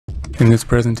In this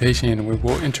presentation, we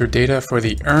will enter data for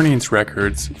the earnings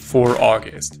records for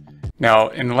August. Now,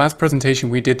 in the last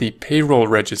presentation, we did the payroll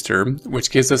register,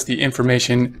 which gives us the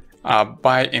information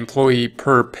by employee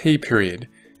per pay period.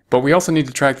 But we also need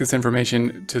to track this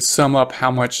information to sum up how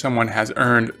much someone has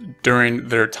earned during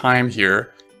their time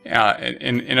here.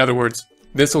 In other words,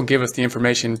 this will give us the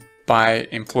information by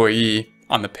employee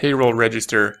on the payroll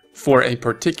register for a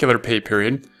particular pay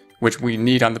period, which we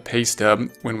need on the pay stub.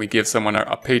 When we give someone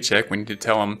a paycheck, we need to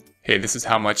tell them, hey, this is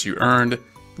how much you earned,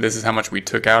 this is how much we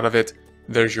took out of it,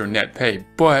 there's your net pay.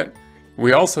 But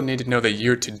we also need to know the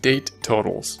year-to-date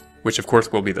totals, which of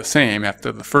course will be the same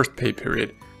after the first pay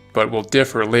period, but will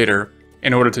differ later.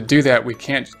 In order to do that, we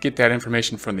can't get that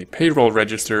information from the payroll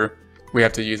register, we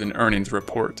have to use an earnings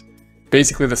report.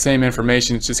 Basically the same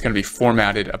information, it's just going to be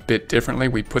formatted a bit differently.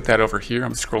 We put that over here,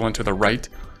 I'm scrolling to the right.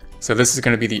 So this is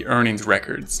going to be the earnings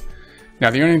records. Now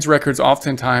the earnings records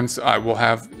oftentimes will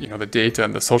have the date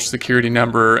and the social security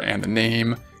number and the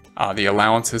name, the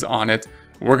allowances on it.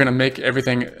 We're going to make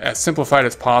everything as simplified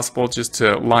as possible just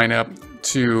to line up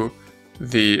to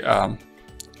the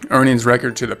earnings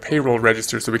record, to the payroll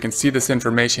register, so we can see this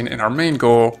information. And our main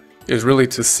goal is really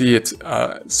to see it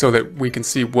so that we can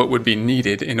see what would be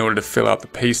needed in order to fill out the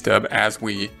pay stub as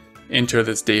we enter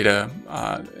this data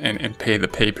and pay the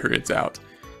pay periods out.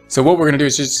 So what we're going to do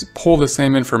is just pull the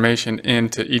same information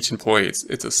into each employee.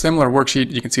 It's a similar worksheet.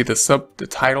 You can see the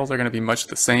titles are going to be much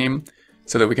the same,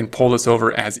 so that we can pull this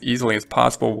over as easily as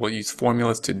possible. We'll use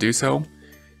formulas to do so.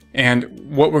 And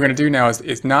what we're going to do now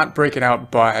is not break it out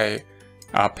by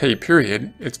pay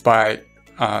period. It's by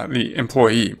the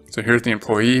employee. So here's the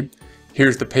employee.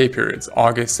 Here's the pay periods: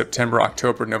 August, September,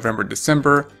 October, November,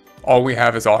 December. All we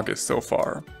have is August so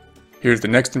far. Here's the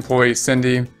next employee,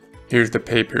 Cindy. Here's the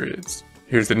pay periods.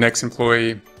 Here's the next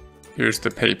employee, here's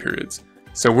the pay periods.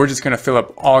 So we're just going to fill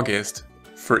up August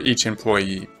for each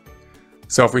employee.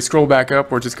 So if we scroll back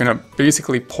up, we're just going to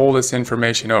basically pull this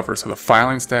information over. So the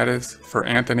filing status for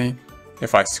Anthony,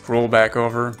 if I scroll back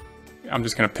over, I'm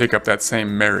just going to pick up that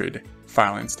same married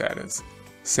filing status,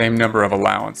 same number of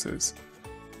allowances.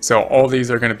 So all these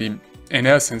are going to be in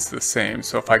essence the same.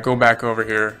 So if I go back over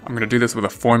here, I'm going to do this with a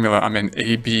formula. I'm in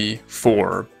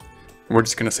AB4. We're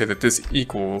just going to say that this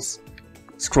equals,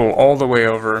 scroll all the way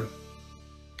over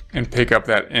and pick up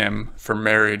that M for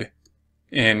married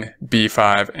in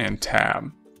B5 and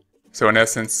tab. So in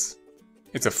essence,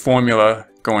 it's a formula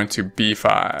going to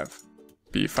B5.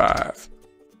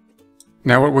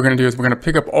 Now what we're going to do is we're going to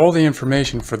pick up all the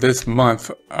information for this month,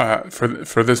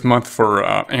 for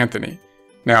Anthony.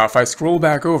 Now if I scroll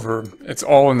back over, it's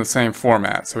all in the same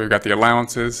format. So we've got the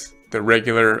allowances, the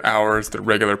regular hours, the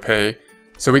regular pay.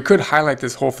 So we could highlight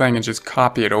this whole thing and just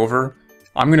copy it over.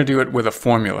 I'm going to do it with a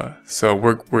formula. So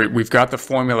we've got the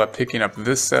formula picking up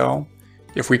this cell.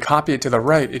 If we copy it to the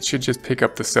right, it should just pick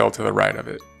up the cell to the right of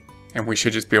it. And we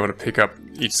should just be able to pick up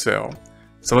each cell.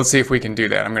 So let's see if we can do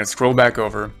that. I'm going to scroll back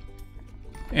over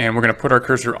and we're going to put our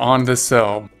cursor on this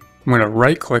cell. I'm going to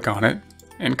right click on it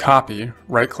and copy,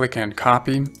 right click and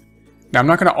copy. Now I'm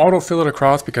not going to autofill it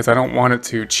across because I don't want it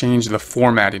to change the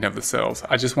formatting of the cells.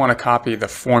 I just want to copy the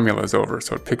formulas over.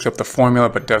 So it picks up the formula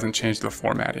but doesn't change the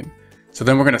formatting. So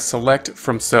then we're going to select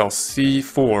from cell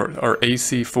C4 or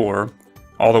AC4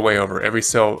 all the way over. Every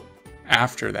cell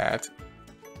after that,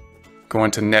 go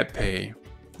into net pay,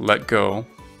 let go.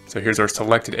 So here's our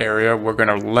selected area. We're going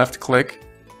to left click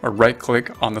or right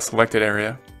click on the selected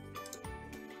area.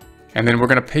 And then we're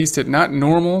going to paste it, not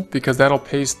normal, because that'll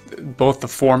paste both the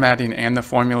formatting and the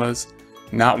formulas,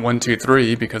 not 1, 2,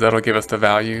 3, because that'll give us the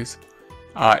values.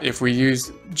 If we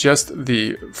use just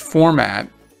the formats,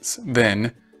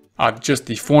 then just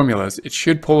the formulas, it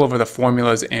should pull over the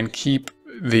formulas and keep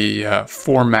the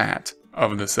format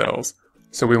of the cells.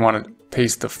 So we want to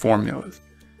paste the formulas.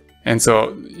 And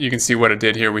so you can see what it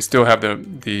did here. We still have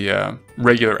the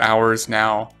regular hours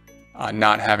now,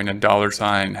 not having a dollar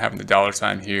sign, having the dollar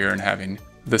sign here, and having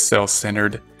the cell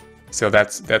centered. So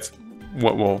that's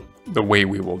the way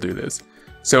we will do this.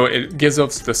 So it gives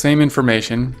us the same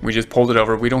information. We just pulled it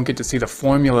over. We don't get to see the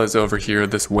formulas over here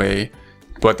this way,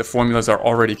 but the formulas are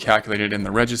already calculated in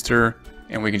the register,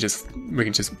 and we can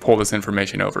just pull this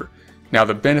information over. Now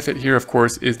the benefit here, of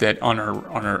course, is that on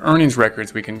our earnings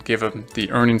records, we can give them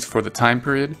the earnings for the time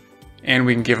period, and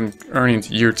we can give them earnings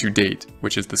year to date,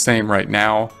 which is the same right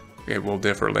now. It will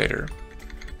differ later.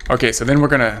 Okay, so then we're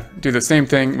gonna do the same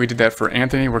thing. We did that for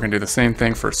Anthony. We're gonna do the same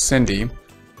thing for Cindy.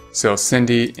 So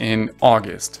Cindy in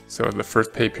August. So the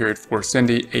first pay period for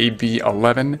Cindy,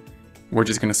 AB11. We're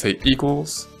just gonna say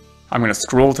equals. I'm going to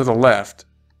scroll to the left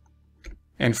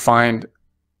and find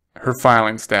her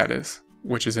filing status,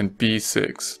 which is in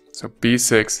B6. So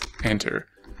B6, enter.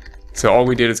 So all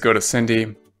we did is go to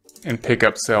Cindy and pick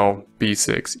up cell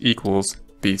B6 equals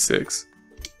B6.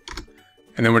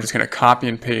 And then we're just going to copy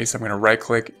and paste. I'm going to right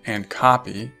click and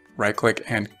copy,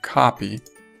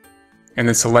 and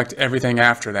then select everything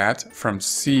after that from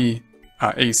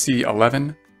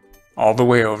AC11 all the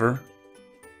way over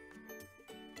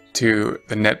to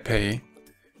the net pay.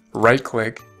 Right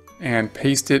click and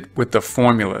paste it with the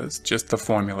formulas, just the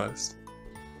formulas.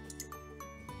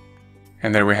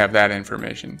 And there we have that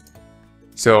information.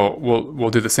 So we'll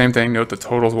do the same thing. Note the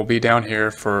totals will be down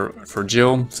here for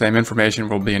Jill. Same information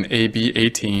will be in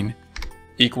AB18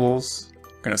 equals.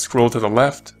 Going to scroll to the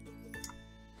left.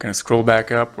 Going to scroll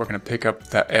back up. We're going to pick up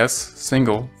that S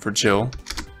single for Jill.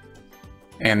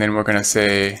 And then we're going to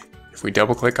say, if we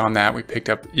double click on that, we picked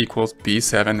up equals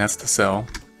B7. That's the cell.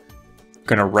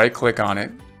 Going to right click on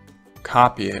it,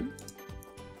 copy it,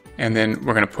 and then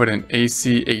we're going to put in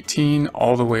AC18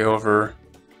 all the way over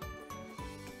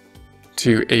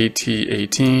to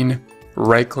AT18,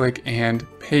 right click and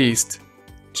paste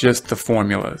just the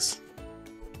formulas.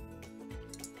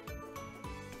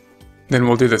 Then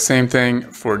we'll do the same thing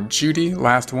for Judy,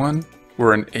 last one.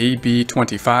 We're in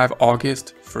AB25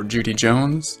 August for Judy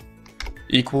Jones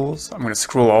equals. I'm going to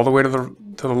scroll all the way to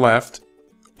the left,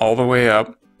 all the way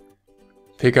up,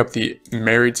 pick up the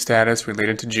married status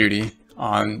related to Judy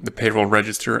on the payroll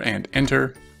register and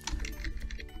enter.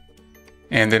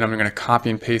 And then I'm going to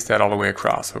copy and paste that all the way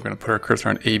across. So we're going to put our cursor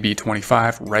on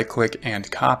AB25, right click and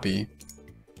copy.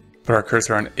 Put our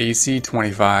cursor on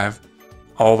AC25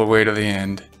 all the way to the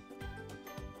end.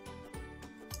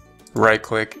 Right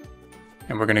click,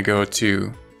 and we're going to go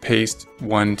to paste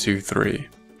 1, 2, 3.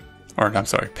 Or I'm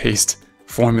sorry, paste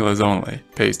formulas only.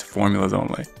 Paste formulas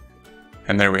only.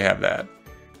 And there we have that.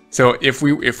 So if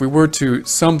we were to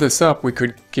sum this up, we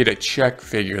could get a check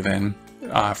figure then,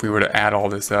 if we were to add all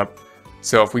this up.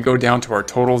 So if we go down to our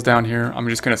totals down here, I'm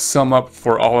just going to sum up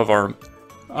for all of our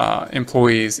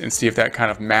employees and see if that kind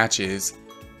of matches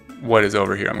what is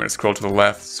over here. I'm going to scroll to the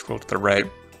left, scroll to the right.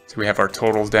 So we have our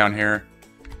totals down here.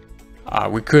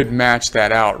 We could match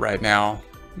that out right now,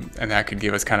 and that could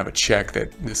give us kind of a check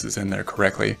that this is in there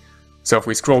correctly. So if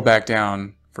we scroll back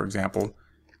down, for example,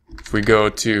 if we go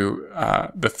to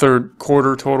the third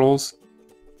quarter totals,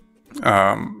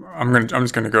 I'm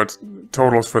just going to go to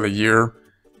totals for the year,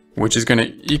 which is going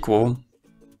to equal, I'm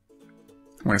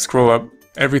going to scroll up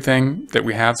everything that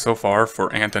we have so far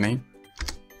for Anthony,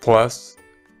 plus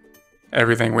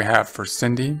everything we have for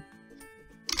Cindy,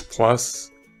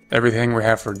 plus everything we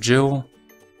have for Jill,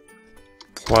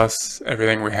 plus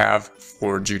everything we have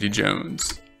for Judy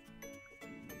Jones.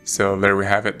 So there we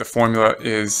have it. The formula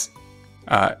is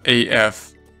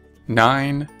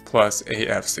AF9 plus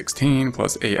AF16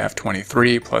 plus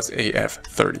AF23 plus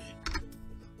AF30.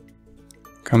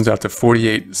 Comes out to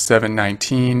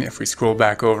 48,719. If we scroll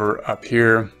back over up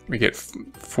here, we get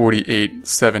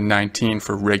 48,719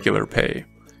 for regular pay.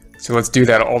 So let's do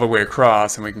that all the way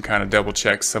across, and we can kind of double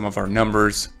check some of our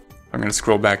numbers. I'm going to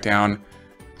scroll back down.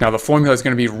 Now the formula is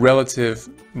going to be relative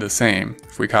the same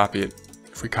if we copy it,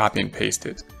 if we copy and paste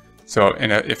it. So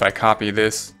if I copy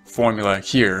this formula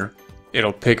here,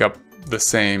 it'll pick up the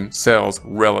same cells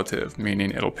relative,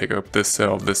 meaning it'll pick up this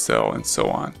cell, and so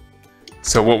on.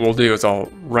 So what we'll do is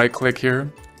I'll right click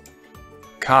here,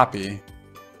 copy,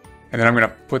 and then I'm going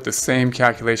to put the same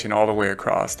calculation all the way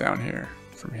across down here,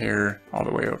 from here all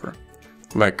the way over.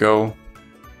 Let go.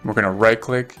 We're going to right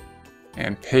click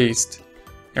and paste,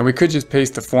 and we could just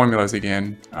paste the formulas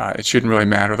again. It shouldn't really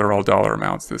matter, they're all dollar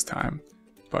amounts this time,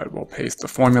 but we'll paste the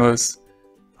formulas.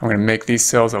 I'm going to make these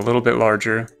cells a little bit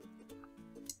larger,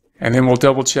 and then we'll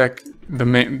double check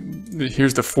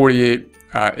here's the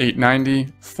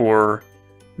 48,890 for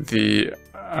the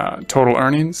total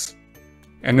earnings,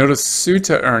 and notice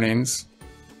SUTA earnings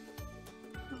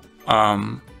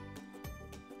are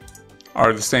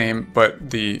the same, but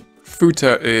the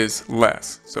FUTA is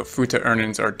less. So FUTA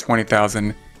earnings are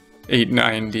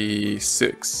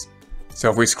 20,896.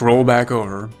 So if we scroll back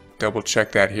over, double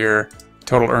check that here,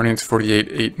 total earnings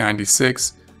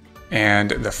 48,896,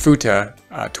 and the FUTA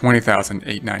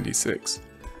 20,896.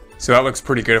 So that looks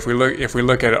pretty good. If we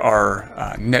look at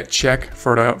our net check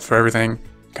for everything,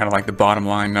 kind of like the bottom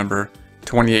line number,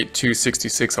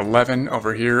 28,266.11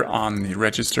 over here on the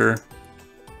register.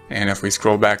 And if we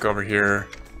scroll back over here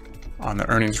on the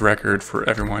earnings record for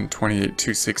everyone,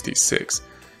 28,266.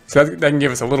 So that can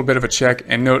give us a little bit of a check.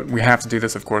 And note, we have to do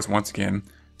this, of course, once again,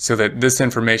 so that this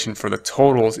information for the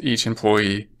totals each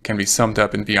employee can be summed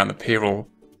up and be on the payroll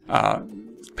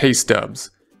pay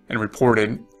stubs and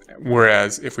reported.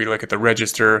 Whereas if we look at the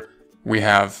register, we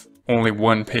have only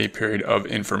one pay period of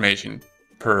information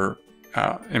per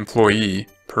employee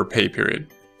per pay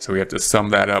period. So we have to sum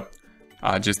that up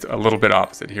just a little bit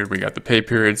opposite. Here we got the pay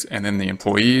periods and then the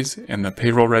employees in the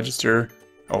payroll register.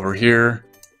 Over here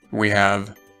we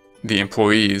have the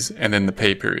employees and then the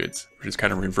pay periods. We're just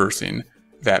kind of reversing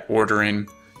that ordering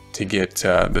to get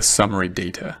the summary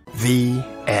data. The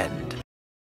end.